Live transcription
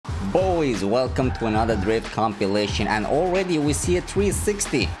boys, welcome to another drift compilation, and already we see a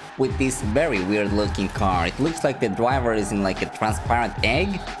 360 with this very weird looking car. It looks like the driver is in like a transparent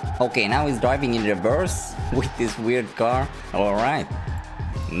egg. Okay, now he's driving in reverse with this weird car. Alright.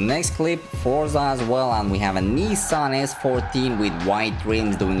 Next clip, Forza as well, and we have a Nissan S14 with white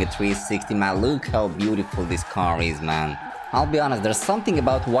rims doing a 360. Man, look how beautiful this car is, man. I'll be honest, there's something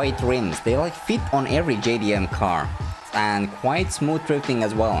about white rims. They like fit on every JDM car. And quite smooth drifting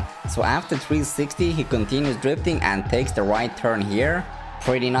as well. So after 360 he continues drifting and takes the right turn here.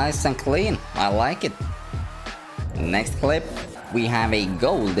 Pretty nice and clean, I like it. Next clip, we have a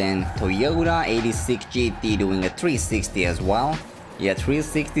golden Toyota 86 GT doing a 360 as well. Yeah,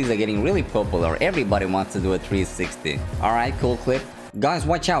 360s are getting really popular, everybody wants to do a 360. Alright, cool clip. Guys,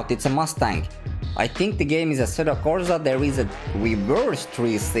 watch out, it's a Mustang. I think the game is Assetto Corsa, there is a reverse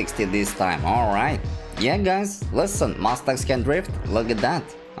 360 this time, alright. Yeah guys, listen, Mustangs can drift, look at that,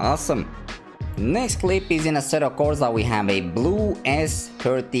 awesome. Next clip is in Assetto Corsa. We have a blue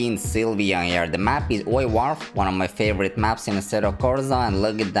S13 Silvia here. The map is Oi Wharf, one of my favorite maps in Assetto Corsa, and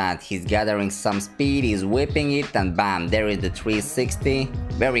look at that, he's gathering some speed, he's whipping it, and bam, there is the 360,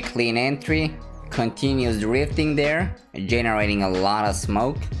 very clean entry, continues drifting there, generating a lot of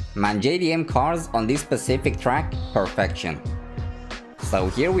smoke. Man, JDM cars on this specific track, perfection. So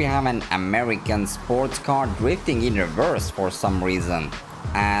here we have an American sports car drifting in reverse for some reason.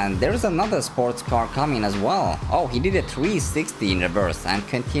 And there's another sports car coming as well. Oh, he did a 360 in reverse and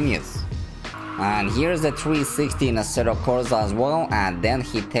continues. And here's a 360 in Assetto Corsa as well, and then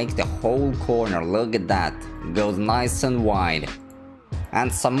he takes the whole corner, look at that. Goes nice and wide.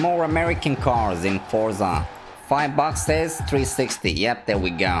 And some more American cars in Forza. $5 says 360, yep, there we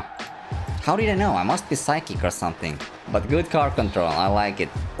go. How did I know? I must be psychic or something. But good car control, I like it.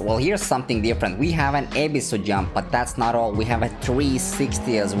 Well, here's something different. We have an Ebisu jump, but that's not all. We have a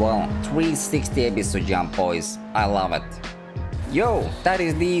 360 as well. 360 Ebisu jump, boys. I love it. Yo, that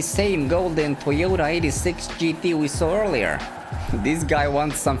is the same golden Toyota 86 GT we saw earlier. This guy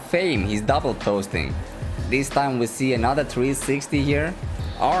wants some fame, he's double posting. This time we see another 360 here.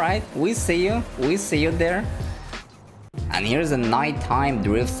 Alright, we see you there. And here's a nighttime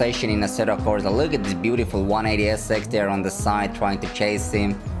drift session in Assetto Corsa. Look at this beautiful 180SX there on the side trying to chase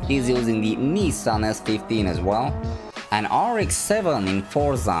him. He's using the Nissan S15 as well. An RX-7 in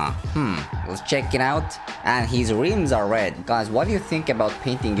Forza. Let's check it out. And his rims are red. Guys, what do you think about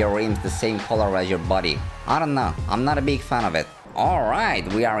painting your rims the same color as your body? I don't know, I'm not a big fan of it.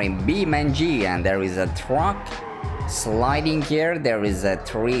 Alright, we are in BeamNG and there is a truck sliding here. There is a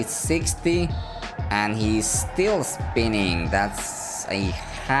 360. And he's still spinning. That's a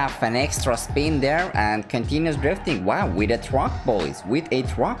half an extra spin there and continues drifting. Wow, with a truck, boys, with a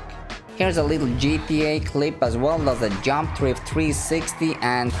truck. Here's a little GTA clip as well. Does a jump drift 360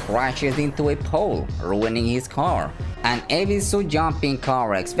 and crashes into a pole, ruining his car. An Ebisu jumping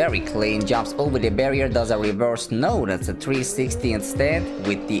car X, very clean, jumps over the barrier, does a reverse, no, that's a 360 instead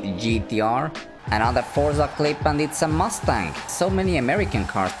with the GTR. Another Forza clip and it's a Mustang. So many American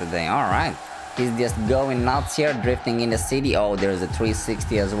cars today, alright. He's just going nuts here, drifting in the city. Oh, there's a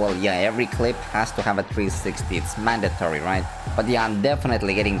 360 as well. Yeah, every clip has to have a 360. It's mandatory, right? But yeah, I'm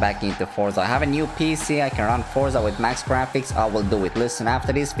definitely getting back into Forza. I have a new PC. I can run Forza with max graphics. I will do it. Listen,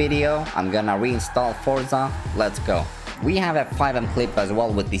 after this video, I'm gonna reinstall Forza. Let's go. We have a FiveM clip as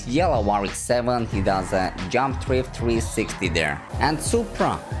well with this yellow RX-7. He does a jump drift 360 there. And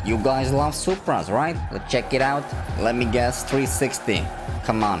Supra. You guys love Supras, right? Let's check it out. Let me guess, 360.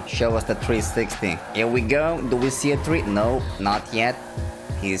 Come on, show us the 360. Here we go. Do we see a 3? No, not yet.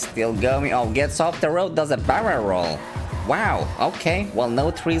 He's still going. Oh, gets off the road, does a barrel roll. Wow, okay. Well,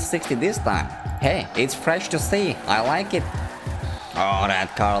 no 360 this time. Hey, it's fresh to see. I like it. Oh,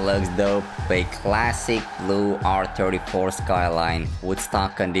 that car looks dope. A classic blue R34 Skyline with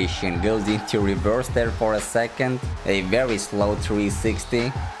stock condition. Goes into reverse there for a second. A very slow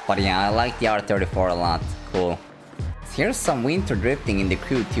 360. But yeah, I like the R34 a lot. Cool. Here's some winter drifting in the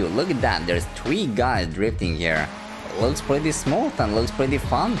crew too. Look at that, there's 3 guys drifting here. Looks pretty smooth and looks pretty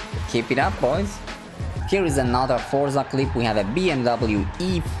fun. Keep it up, boys. Here is another Forza clip. We have a BMW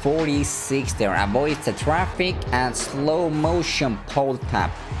E46 there. Avoids the traffic and slow motion pole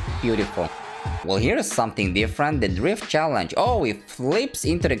tap. Beautiful. Well, here's something different. The drift challenge. Oh, it flips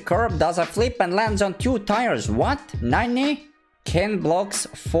into the curb, does a flip and lands on 2 tires. What? 90? Ken Block's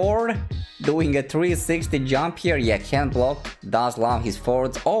Ford doing a 360 jump here. Yeah, Ken Block does love his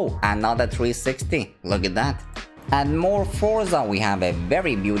Fords. Oh, another 360. Look at that. And more Forza, we have a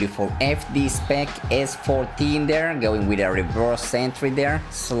very beautiful FD spec S14 there, going with a reverse entry there,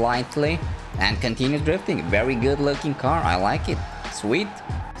 slightly, and continues drifting. Very good looking car, I like it. Sweet.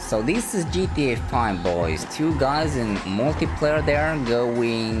 So this is GTA 5, boys. Two guys in multiplayer there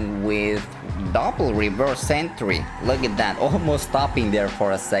going with double reverse entry. Look at that, almost stopping there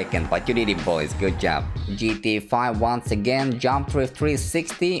for a second, but you did it, boys. Good job. GTA 5 once again, jump drift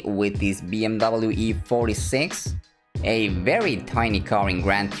 360 with this BMW E46. A very tiny car in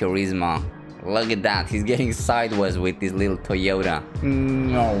Gran Turismo. Look at that, he's getting sideways with this little Toyota.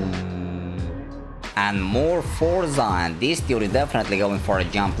 And more Forza, and this dude is definitely going for a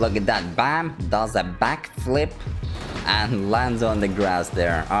jump. Look at that, bam, does a backflip and lands on the grass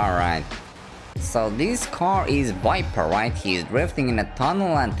there. Alright. So this car is Viper, right? He's drifting in a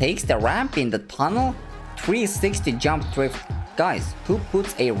tunnel and takes the ramp in the tunnel. 360 jump drift. Guys, who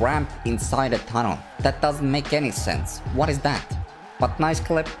puts a ramp inside a tunnel? That doesn't make any sense. What is that? But nice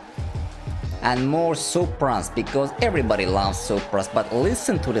clip. And more Supras, because everybody loves Supras, but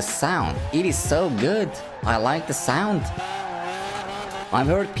listen to the sound. It is so good. I like the sound. I've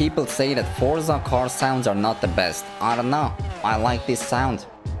heard people say that Forza car sounds are not the best. I don't know. I like this sound.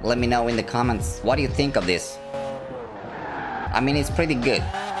 Let me know in the comments. What do you think of this? I mean, it's pretty good.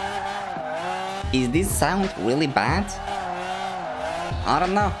 Is this sound really bad? I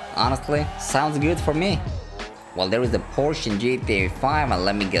don't know. Honestly, sounds good for me. Well, there is a Porsche in GTA 5 and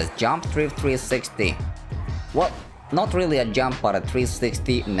let me guess, jump drift 360. Well, not really a jump but a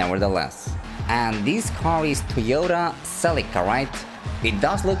 360 nevertheless. And this car is Toyota Celica, right? It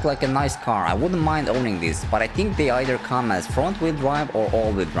does look like a nice car, I wouldn't mind owning this, but I think they either come as front wheel drive or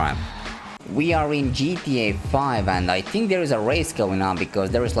all wheel drive. We are in GTA 5 and I think there is a race going on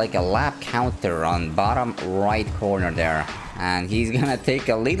because there is like a lap counter on bottom right corner there. And he's gonna take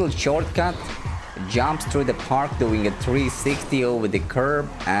a little shortcut, jumps through the park doing a 360 over the curb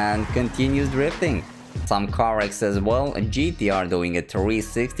and continues drifting. Some car wrecks as well, a GTR doing a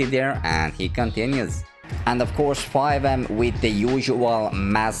 360 there and he continues. And of course FiveM with the usual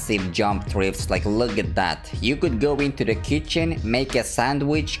massive jump drifts, like look at that. You could go into the kitchen, make a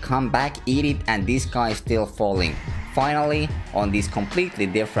sandwich, come back, eat it and this guy is still falling. Finally on this completely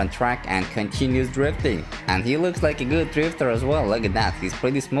different track and continues drifting. And he looks like a good drifter as well, look at that, he's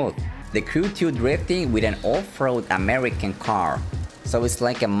pretty smooth. The Crew 2 drifting with an off-road American car. So it's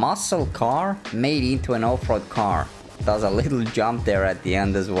like a muscle car made into an off-road car. Does a little jump there at the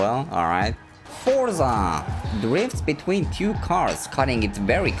end as well, alright. Forza! Drifts between two cars, cutting it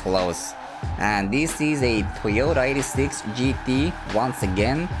very close. And this is a Toyota 86 GT once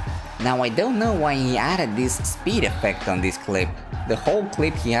again. Now I don't know why he added this speed effect on this clip. The whole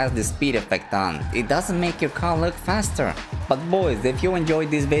clip he has the speed effect on. It doesn't make your car look faster. But boys, if you enjoyed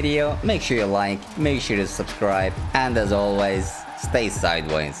this video, make sure you like, make sure to subscribe, and as always, stay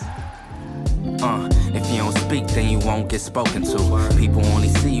sideways. If you don't speak, then you won't get spoken to. People only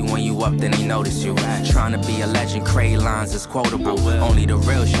see you when you up, then they notice you. Trying to be a legend, create lines is quotable. Only the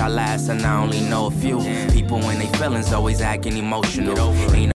real shall last, and I only know a few. People when they feelings always acting emotional.